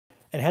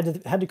and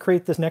had to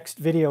create this next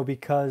video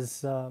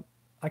because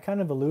I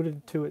kind of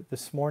alluded to it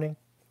this morning,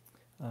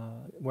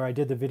 where I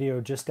did the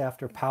video just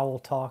after Powell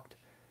talked,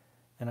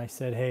 and I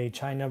said, "Hey,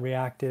 China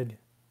reacted.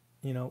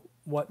 You know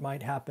what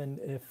might happen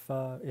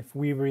if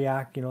we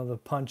react? You know, the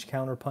punch,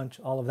 counter punch,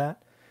 all of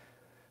that."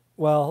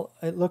 Well,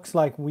 it looks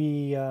like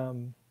we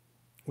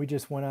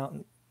just went out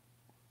and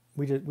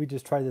we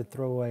just tried to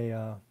throw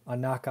a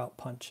knockout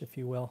punch, if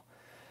you will.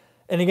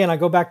 And again, I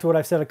go back to what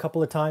I've said a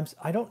couple of times.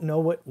 I don't know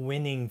what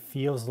winning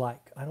feels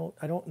like. I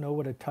don't know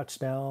what a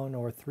touchdown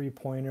or a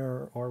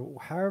three-pointer or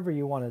however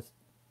you want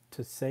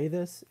to say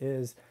this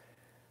is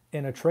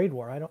in a trade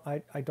war.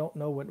 I don't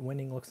know what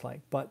winning looks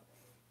like. But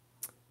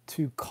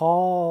to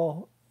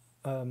call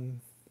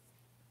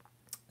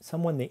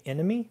someone the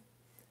enemy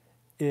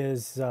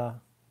is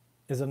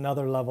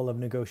another level of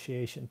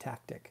negotiation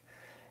tactic.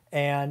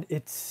 And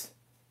it's,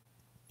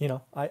 you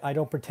know, I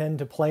don't pretend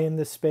to play in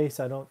this space.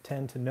 I don't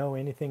tend to know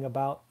anything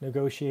about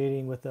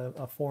negotiating with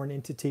a foreign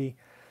entity.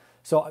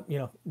 So, you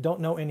know, don't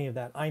know any of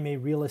that. I'm a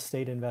real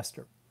estate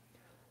investor.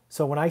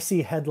 So when I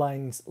see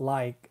headlines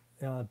like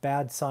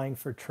bad sign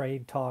for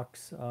trade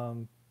talks,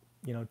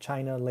 you know,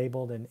 China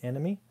labeled an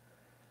enemy,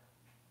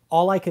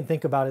 all I can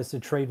think about is the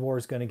trade war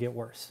is going to get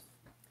worse.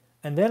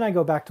 And then I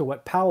go back to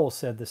what Powell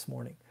said this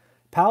morning.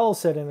 Powell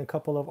said in a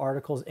couple of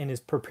articles in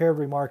his prepared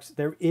remarks,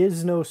 there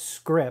is no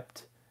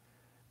script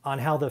on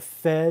how the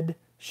Fed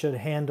should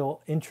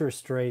handle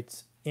interest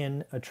rates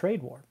in a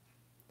trade war.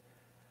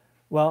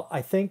 Well,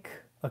 I think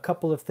a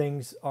couple of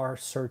things are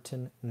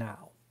certain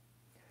now.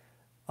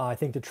 I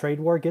think the trade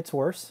war gets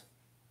worse.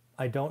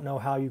 I don't know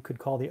how you could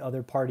call the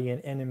other party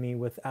an enemy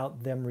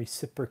without them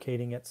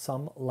reciprocating at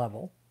some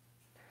level.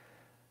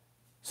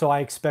 So I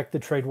expect the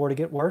trade war to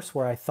get worse,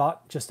 where I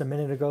thought just a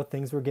minute ago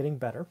things were getting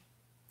better.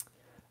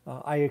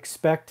 I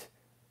expect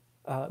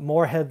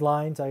more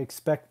headlines. I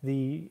expect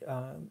the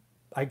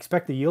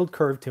yield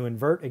curve to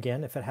invert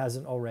again if it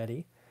hasn't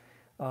already.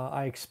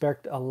 I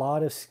expect a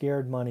lot of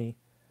scared money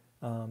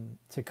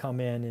to come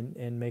in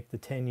and make the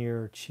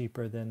 10-year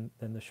cheaper than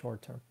the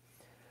short term.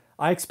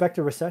 I expect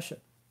a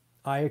recession.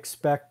 I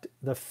expect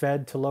the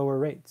Fed to lower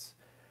rates.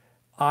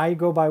 I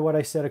go by what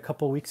I said a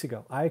couple of weeks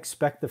ago. I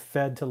expect the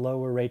Fed to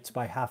lower rates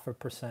by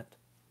 0.5%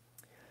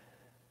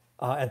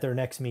 at their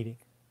next meeting.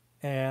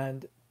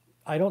 And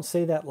I don't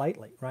say that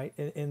lightly, right?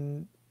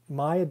 In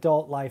my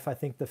adult life, I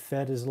think the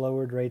Fed has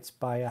lowered rates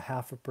by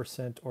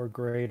 0.5% or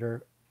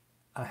greater,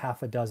 a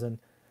half a dozen,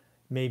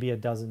 maybe a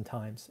dozen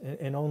times,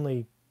 and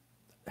only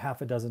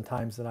half a dozen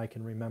times that I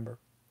can remember.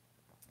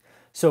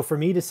 So for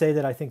me to say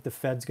that I think the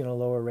Fed's going to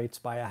lower rates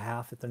by a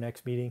half at the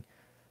next meeting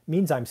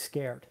means I'm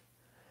scared.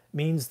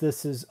 Means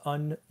this is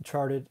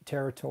uncharted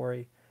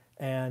territory.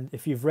 And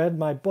if you've read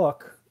my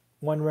book,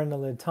 One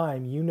Rental at a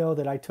Time, you know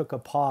that I took a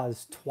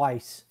pause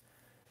twice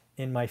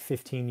in my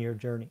 15-year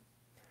journey.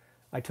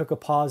 I took a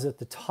pause at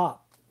the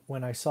top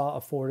when I saw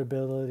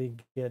affordability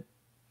get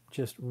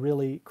just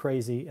really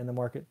crazy and the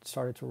market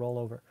started to roll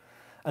over.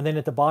 And then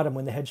at the bottom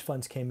when the hedge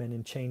funds came in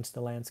and changed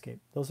the landscape.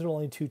 Those are the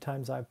only two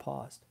times I've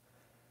paused.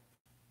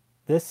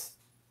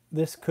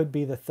 This could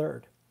be the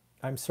third.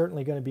 I'm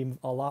certainly going to be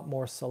a lot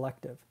more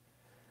selective.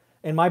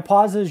 And my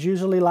pauses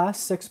usually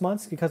last 6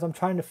 months because I'm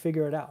trying to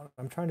figure it out.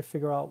 I'm trying to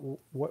figure out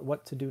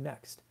what to do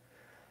next.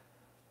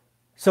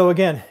 So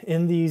again,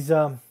 in these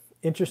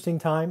interesting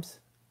times,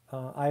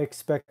 I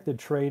expect the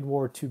trade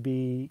war to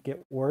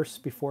get worse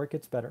before it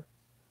gets better.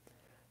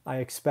 I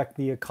expect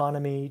the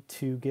economy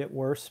to get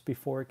worse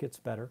before it gets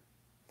better.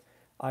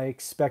 I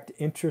expect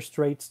interest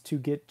rates to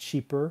get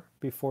cheaper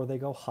before they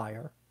go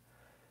higher.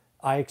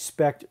 I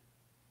expect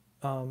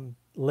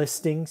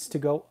listings to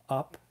go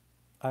up.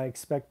 I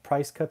expect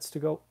price cuts to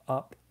go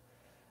up.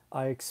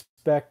 I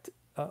expect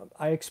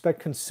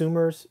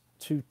consumers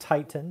to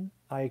tighten.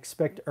 I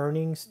expect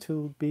earnings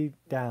to be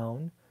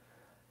down.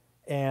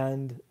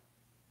 And,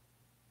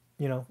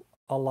 you know,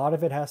 a lot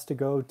of it has to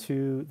go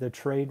to the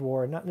trade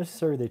war, not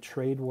necessarily the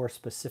trade war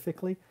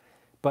specifically,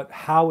 but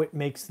how it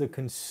makes the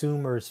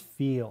consumers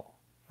feel,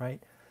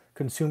 right?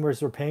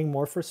 Consumers are paying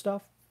more for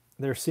stuff.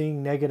 They're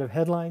seeing negative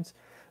headlines.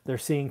 They're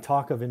seeing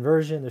talk of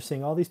inversion. They're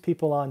seeing all these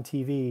people on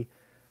TV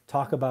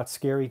talk about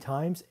scary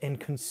times, and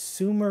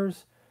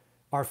consumers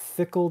are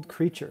fickle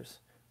creatures.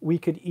 We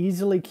could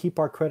easily keep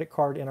our credit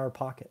card in our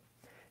pocket,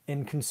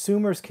 and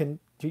consumers can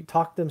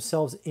talk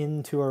themselves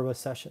into a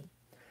recession.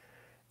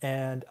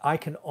 And I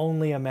can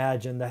only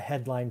imagine the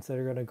headlines that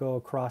are going to go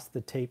across the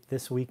tape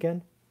this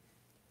weekend.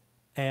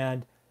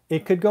 And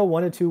it could go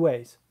one of two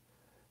ways.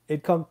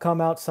 It could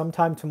come out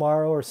sometime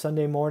tomorrow or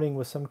Sunday morning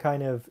with some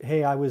kind of,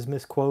 hey, I was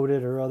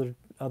misquoted or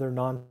other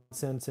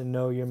nonsense, and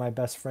no, you're my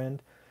best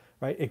friend,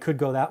 right? It could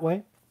go that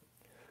way.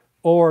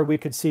 Or we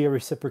could see a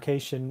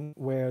reciprocation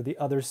where the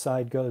other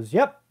side goes,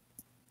 yep,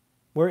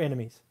 we're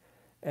enemies.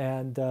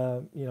 And,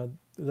 you know,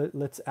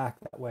 let's act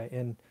that way.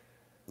 And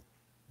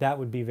that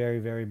would be very,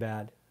 very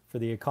bad for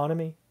the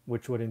economy,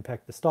 which would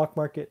impact the stock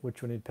market,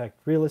 which would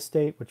impact real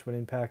estate, which would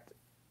impact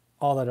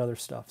all that other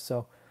stuff.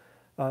 So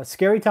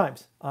scary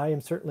times. I am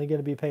certainly going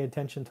to be paying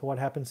attention to what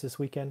happens this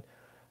weekend.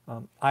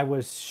 I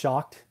was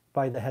shocked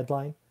by the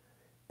headline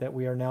that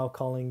we are now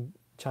calling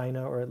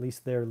China, or at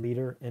least their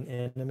leader, an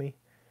enemy.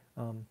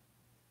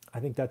 I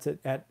think that's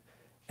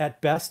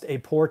at best a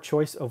poor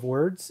choice of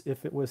words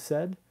if it was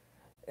said,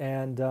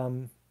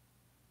 and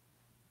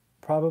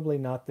probably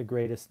not the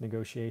greatest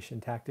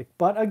negotiation tactic.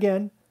 But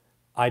again,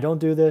 I don't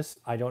do this.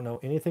 I don't know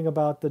anything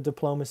about the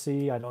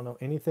diplomacy. I don't know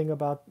anything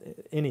about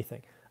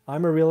anything.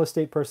 I'm a real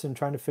estate person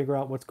trying to figure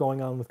out what's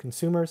going on with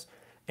consumers,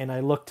 and I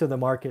look to the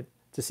market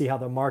to see how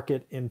the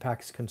market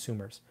impacts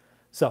consumers.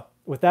 So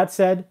with that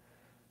said,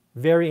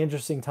 very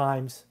interesting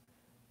times,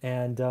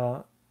 and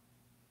I'm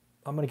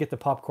going to get the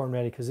popcorn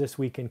ready because this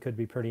weekend could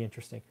be pretty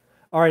interesting.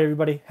 All right,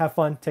 everybody, have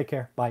fun. Take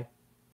care. Bye.